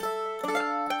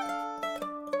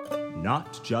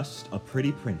not just a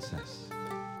pretty princess.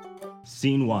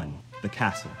 Scene 1, the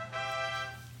castle.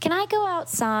 Can I go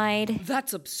outside?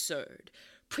 That's absurd.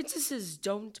 Princesses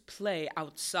don't play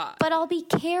outside. But I'll be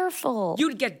careful.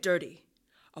 You'd get dirty.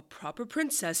 A proper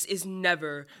princess is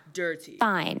never dirty.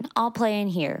 Fine, I'll play in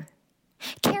here.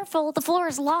 Careful, the floor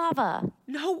is lava.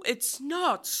 No, it's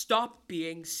not. Stop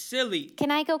being silly.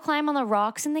 Can I go climb on the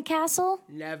rocks in the castle?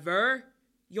 Never.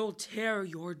 You'll tear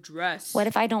your dress. What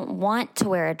if I don't want to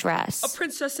wear a dress? A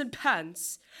princess in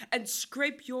pants and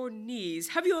scrape your knees.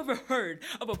 Have you ever heard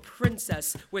of a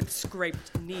princess with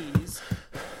scraped knees?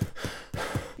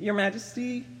 Your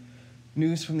Majesty,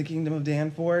 news from the Kingdom of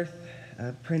Danforth.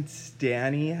 Prince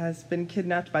Danny has been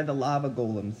kidnapped by the lava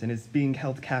golems and is being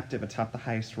held captive atop the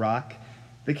highest rock.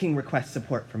 The king requests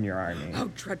support from your army. How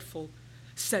dreadful.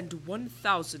 Send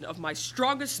 1,000 of my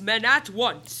strongest men at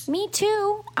once. Me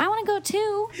too. I want to go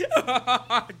too.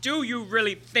 Do you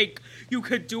really think you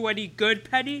could do any good,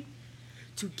 Penny?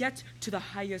 To get to the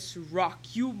highest rock,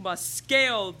 you must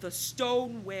scale the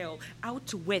stone wall,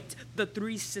 outwit the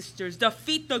three sisters,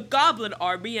 defeat the goblin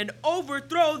army, and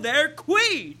overthrow their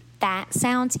queen. That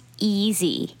sounds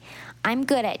easy. I'm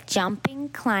good at jumping,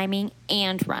 climbing,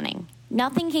 and running.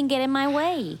 Nothing can get in my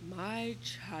way. My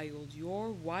child, your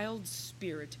wild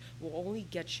spirit will only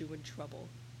get you in trouble.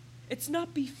 It's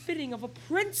not befitting of a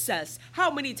princess.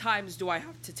 How many times do I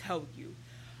have to tell you?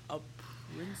 A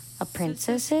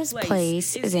princess's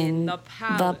place is in the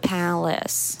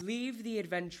palace. Leave the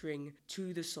adventuring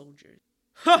to the soldiers.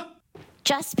 Huh!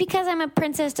 Just because I'm a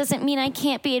princess doesn't mean I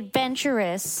can't be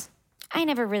adventurous. I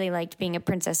never really liked being a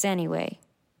princess anyway.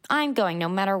 I'm going no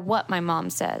matter what my mom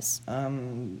says.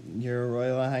 Your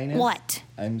Royal Highness? What?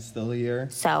 I'm still here.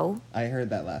 So? I heard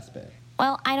that last bit.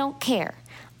 Well, I don't care.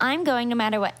 I'm going no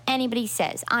matter what anybody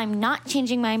says. I'm not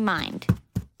changing my mind.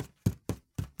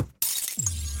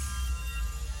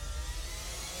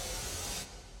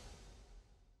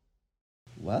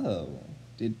 Whoa.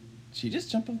 Did she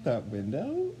just jump out that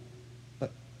window?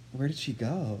 But where did she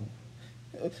go?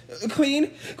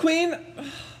 Queen! Queen!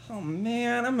 Oh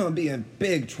man, I'm gonna be in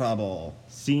big trouble.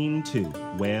 Scene 2,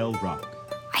 Whale Rock.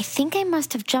 I think I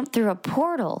must have jumped through a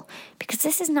portal because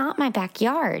this is not my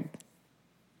backyard.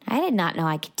 I did not know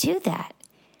I could do that.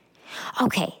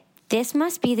 Okay, this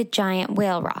must be the giant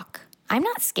whale rock. I'm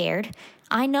not scared.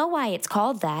 I know why it's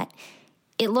called that.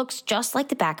 It looks just like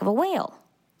the back of a whale.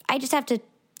 I just have to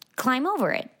climb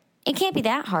over it. It can't be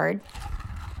that hard.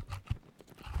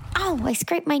 Oh, I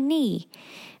scraped my knee.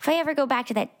 If I ever go back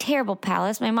to that terrible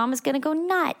palace, my mom is going to go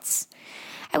nuts.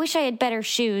 I wish I had better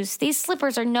shoes. These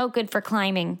slippers are no good for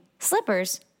climbing.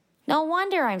 Slippers? No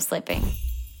wonder I'm slipping.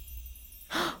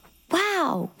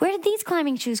 Wow, where did these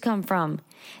climbing shoes come from?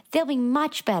 They'll be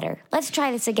much better. Let's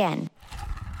try this again.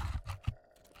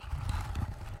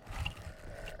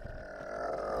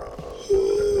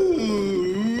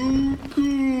 Who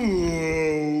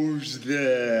goes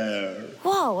there?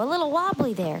 Whoa, a little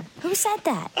wobbly there. Who said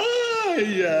that? I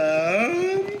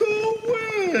am the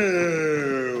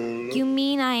whale. You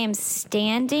mean I am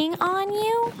standing on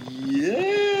you?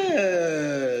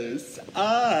 Yes,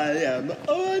 I am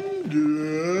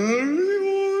under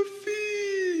your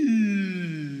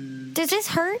feet. Does this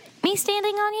hurt, me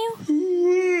standing on you?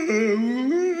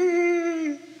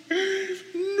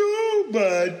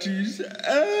 Nobody's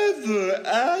ever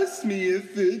asked me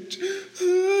if it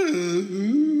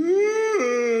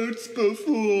hurts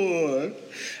before.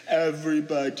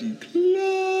 Everybody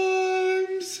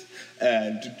climbs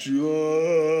and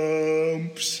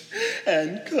jumps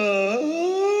and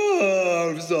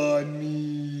carves on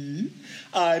me.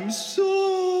 I'm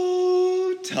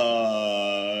so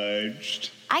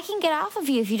touched. I can get off of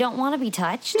you if you don't want to be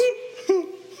touched. I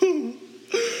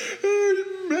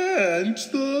meant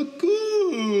the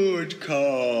good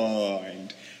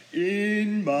kind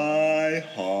in my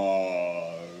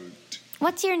heart.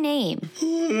 What's your name?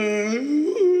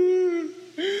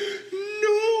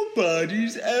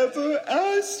 Nobody's ever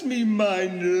asked me my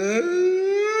name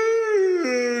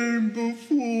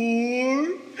before.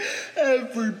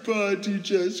 Everybody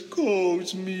just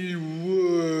calls me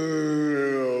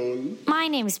Whale. My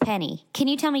name's Penny. Can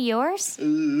you tell me yours?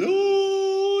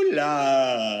 Lola.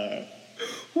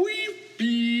 We've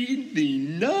been the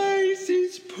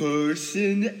nicest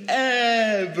person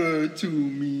ever to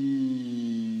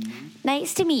me.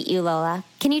 Nice to meet you, Lola.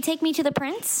 Can you take me to the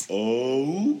prince?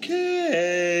 Okay,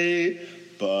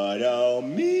 but I'll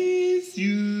miss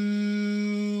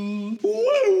you.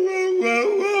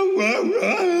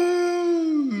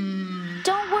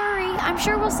 Don't worry. I'm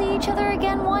sure we'll see each other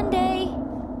again one day.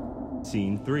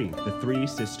 Scene 3, the Three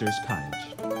Sisters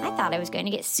Cottage. I thought I was going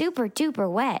to get super duper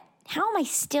wet. How am I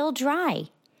still dry?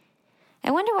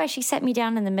 I wonder why she set me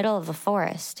down in the middle of the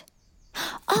forest.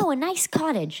 Oh, a nice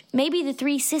cottage. Maybe the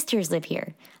three sisters live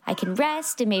here. I can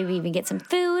rest and maybe even get some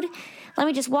food. Let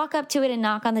me just walk up to it and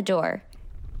knock on the door.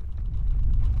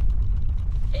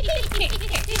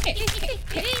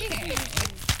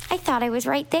 I thought I was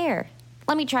right there.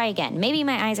 Let me try again. Maybe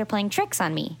my eyes are playing tricks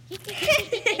on me.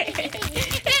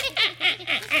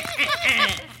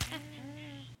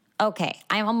 Okay,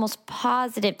 I'm almost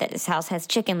positive that this house has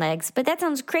chicken legs, but that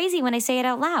sounds crazy when I say it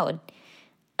out loud.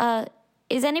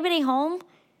 Is anybody home?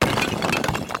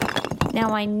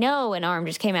 Now I know an arm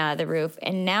just came out of the roof,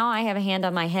 and now I have a hand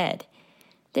on my head.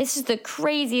 This is the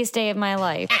craziest day of my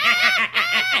life.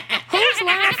 Who's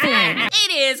laughing?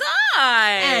 It is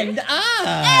I! And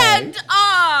I! And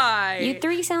I! You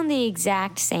three sound the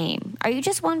exact same. Are you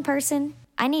just one person?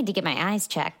 I need to get my eyes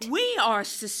checked. We are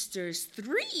sisters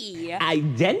 3.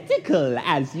 Identical,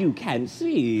 as you can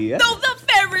see. No, the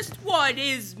fairest one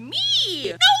is me!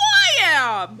 No, I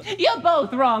am! You're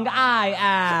both wrong, I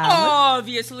am.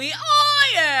 Obviously,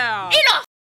 I am! Enough!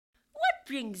 What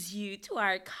brings you to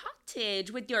our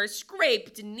cottage with your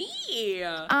scraped knee?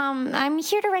 I'm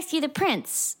here to rescue the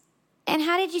prince. And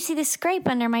how did you see the scrape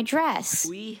under my dress?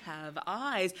 We have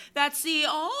eyes that see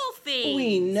all things.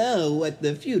 We know what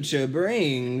the future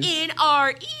brings. In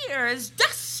our ears,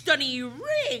 destiny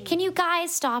rings. Can you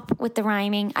guys stop with the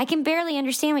rhyming? I can barely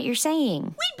understand what you're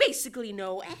saying. We basically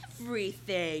know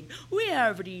everything. We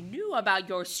already knew about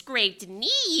your scraped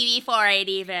knee before it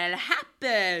even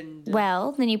happened.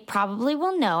 Well, then you probably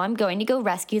will know I'm going to go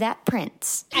rescue that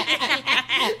prince.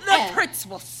 The prince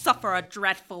will suffer a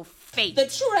dreadful fate. The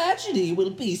tragedy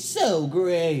will be so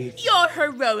great. Your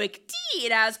heroic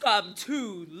deed has come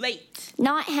too late.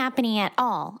 Not happening at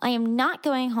all. I am not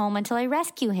going home until I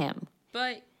rescue him.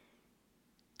 But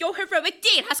your heroic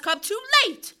deed has come too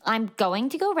late. I'm going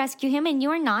to go rescue him and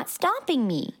you are not stopping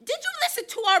me. Did you listen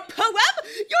to our poem?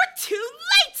 You're too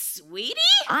late, sweetie.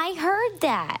 I heard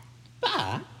that.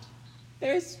 But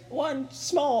there's one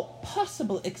small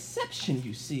possible exception,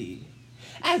 you see.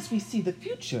 As we see the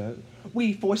future,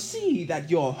 we foresee that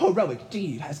your heroic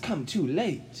deed has come too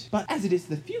late. But as it is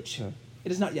the future, it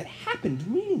has not yet happened,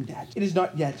 meaning that it is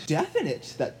not yet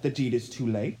definite that the deed is too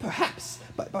late. Perhaps,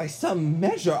 but by some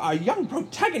measure, our young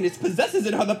protagonist possesses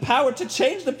in her the power to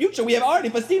change the future we have already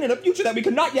foreseen in a future that we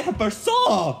could not yet have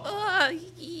foresaw.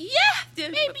 Yeah,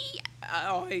 maybe.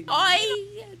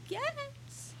 I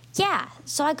guess. Yeah,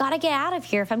 so I gotta get out of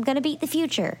here if I'm gonna beat the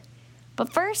future.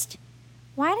 But first,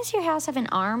 why does your house have an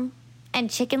arm and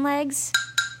chicken legs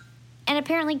and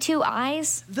apparently 2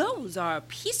 eyes? Those are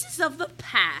pieces of the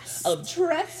past. Of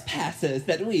trespasses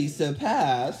that we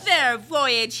surpass. Their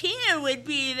voyage here would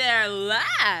be their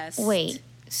last. Wait,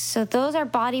 so those are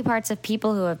body parts of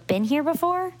people who have been here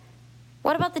before?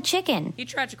 What about the chicken? He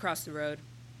tried to cross the road.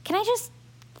 Can I just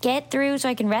get through so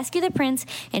I can rescue the prince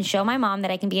and show my mom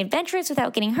that I can be adventurous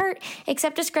without getting hurt,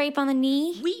 except a scrape on the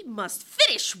knee? We must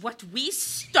finish what we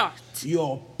start.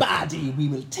 Your body we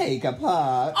will take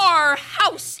apart. Our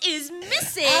house is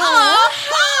missing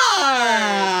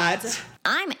Heart!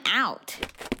 I'm out.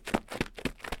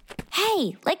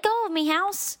 Hey, let go of me,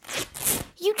 house.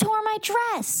 You tore my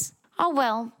dress. Oh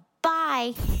well,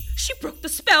 bye. She broke the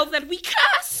spell that we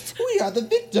cast. We are the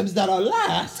victims that are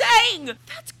last. Dang,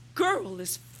 that girl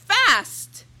is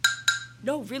fast.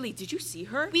 No, really, did you see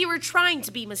her? We were trying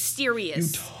to be You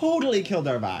mysterious. totally killed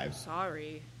our vibes.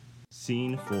 Sorry.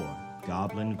 Scene 4,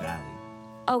 Goblin Valley.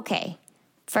 Okay,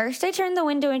 first I turned the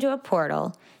window into a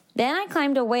portal, then I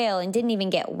climbed a whale and didn't even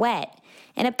get wet,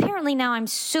 and apparently now I'm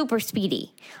super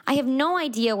speedy. I have no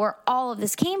idea where all of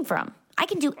this came from. I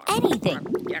can do anything.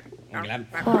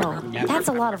 Whoa, that's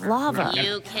a lot of lava.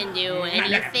 You can do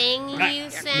anything, you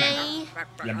say?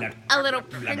 A little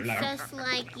princess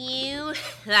like you?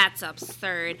 That's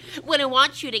absurd. Wouldn't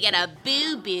want you to get a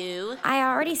boo-boo. I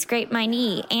already scraped my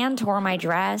knee and tore my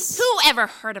dress. Who ever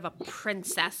heard of a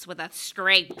princess with a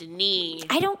scraped knee?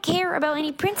 I don't care about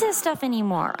any princess stuff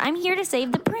anymore. I'm here to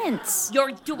save the prince.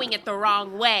 You're doing it the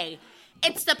wrong way.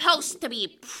 It's supposed to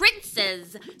be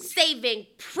princes saving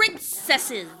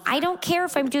princesses. I don't care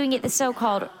if I'm doing it the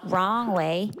so-called wrong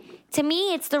way. To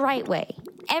me, it's the right way.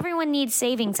 Everyone needs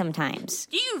saving sometimes.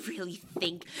 Do you really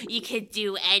think you could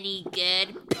do any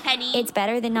good, Penny? It's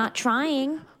better than not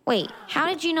trying. Wait, how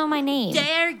did you know my name?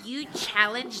 Dare you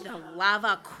challenge the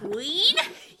Lava Queen?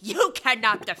 You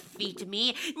cannot defeat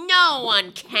me. No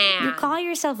one can. You call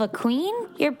yourself a queen?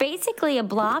 You're basically a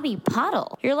blobby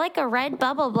puddle. You're like a red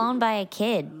bubble blown by a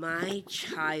kid. My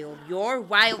child, your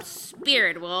wild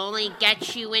spirit will only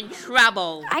get you in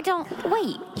trouble.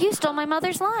 Wait, you stole my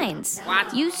mother's lines.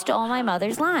 What? You stole my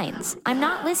mother's lines. I'm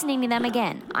not listening to them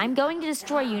again. I'm going to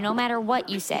destroy you no matter what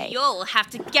you say. You'll have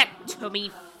to get to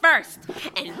me first.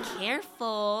 And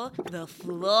careful, the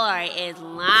floor is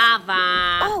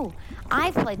lava. Oh,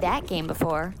 I've played that game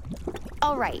before.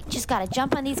 All right, just gotta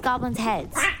jump on these goblins'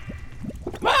 heads.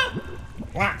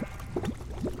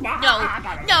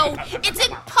 No, it's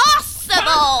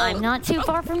impossible! I'm not too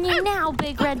far from you now,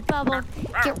 big red bubble.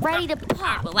 Get ready to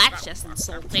pop. Well, that's just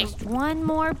insulting. Just one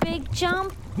more big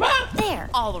jump. There.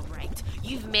 All right,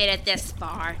 you've made it this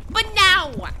far. But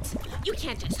now what? You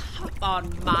can't just hop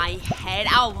on my head.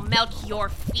 I'll melt your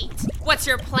feet. What's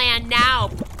your plan now,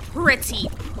 pretty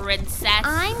princess?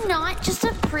 I'm not just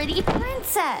a pretty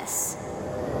princess.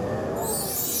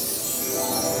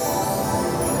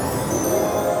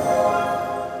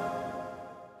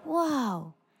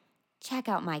 Whoa. Check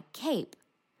out my cape.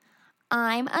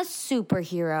 I'm a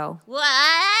superhero. What?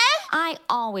 I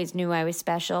always knew I was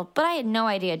special, but I had no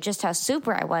idea just how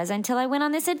super I was until I went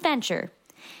on this adventure.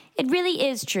 It really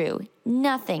is true.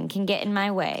 Nothing can get in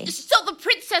my way. So the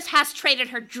princess has traded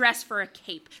her dress for a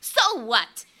cape. So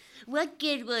what? What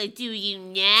good will it do you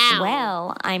now?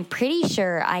 Well, I'm pretty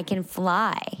sure I can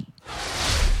fly.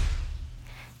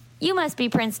 You must be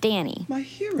Prince Danny. My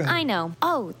hero. I know.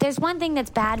 Oh, there's one thing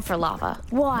that's bad for lava.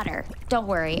 Water. Don't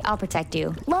worry, I'll protect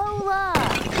you. Lola!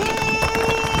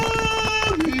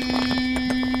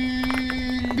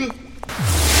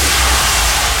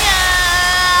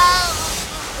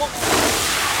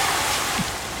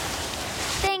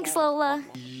 Thanks, Lola.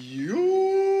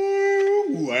 You're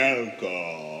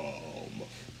welcome.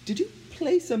 Did you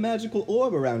place a magical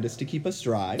orb around us to keep us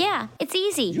dry? Yeah, it's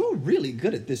easy. You're really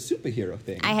good at this superhero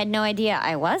thing. I had no idea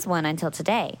I was one until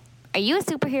today. Are you a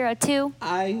superhero too?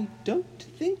 I don't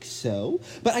think so,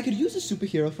 but I could use a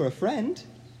superhero for a friend.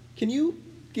 Can you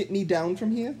get me down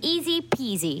from here? Easy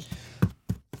peasy.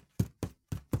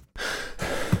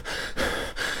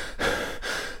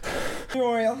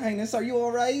 Your Royal Highness, are you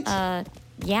all right?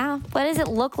 Yeah, what does it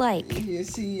look like? You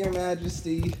see, Your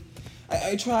Majesty,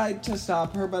 I tried to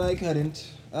stop her, but I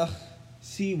couldn't. Ugh,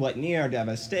 see what near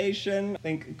devastation.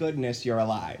 Thank goodness you're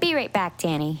alive. Be right back,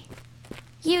 Danny.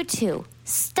 You two,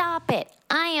 stop it.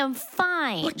 I am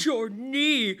fine. But your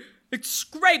knee, it's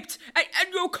scraped,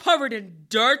 and you're covered in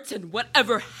dirt, and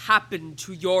whatever happened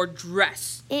to your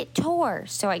dress? It tore,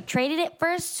 so I traded it for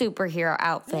a superhero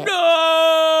outfit.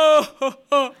 No!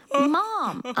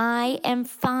 Mom, I am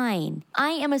fine.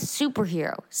 I am a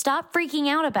superhero. Stop freaking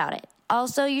out about it.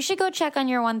 Also, you should go check on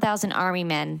your 1,000 army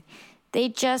men. They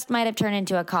just might have turned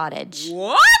into a cottage.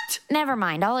 What? Never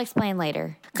mind, I'll explain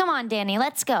later. Come on, Danny,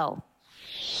 let's go.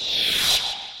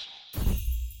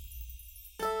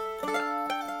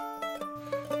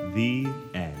 The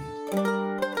end.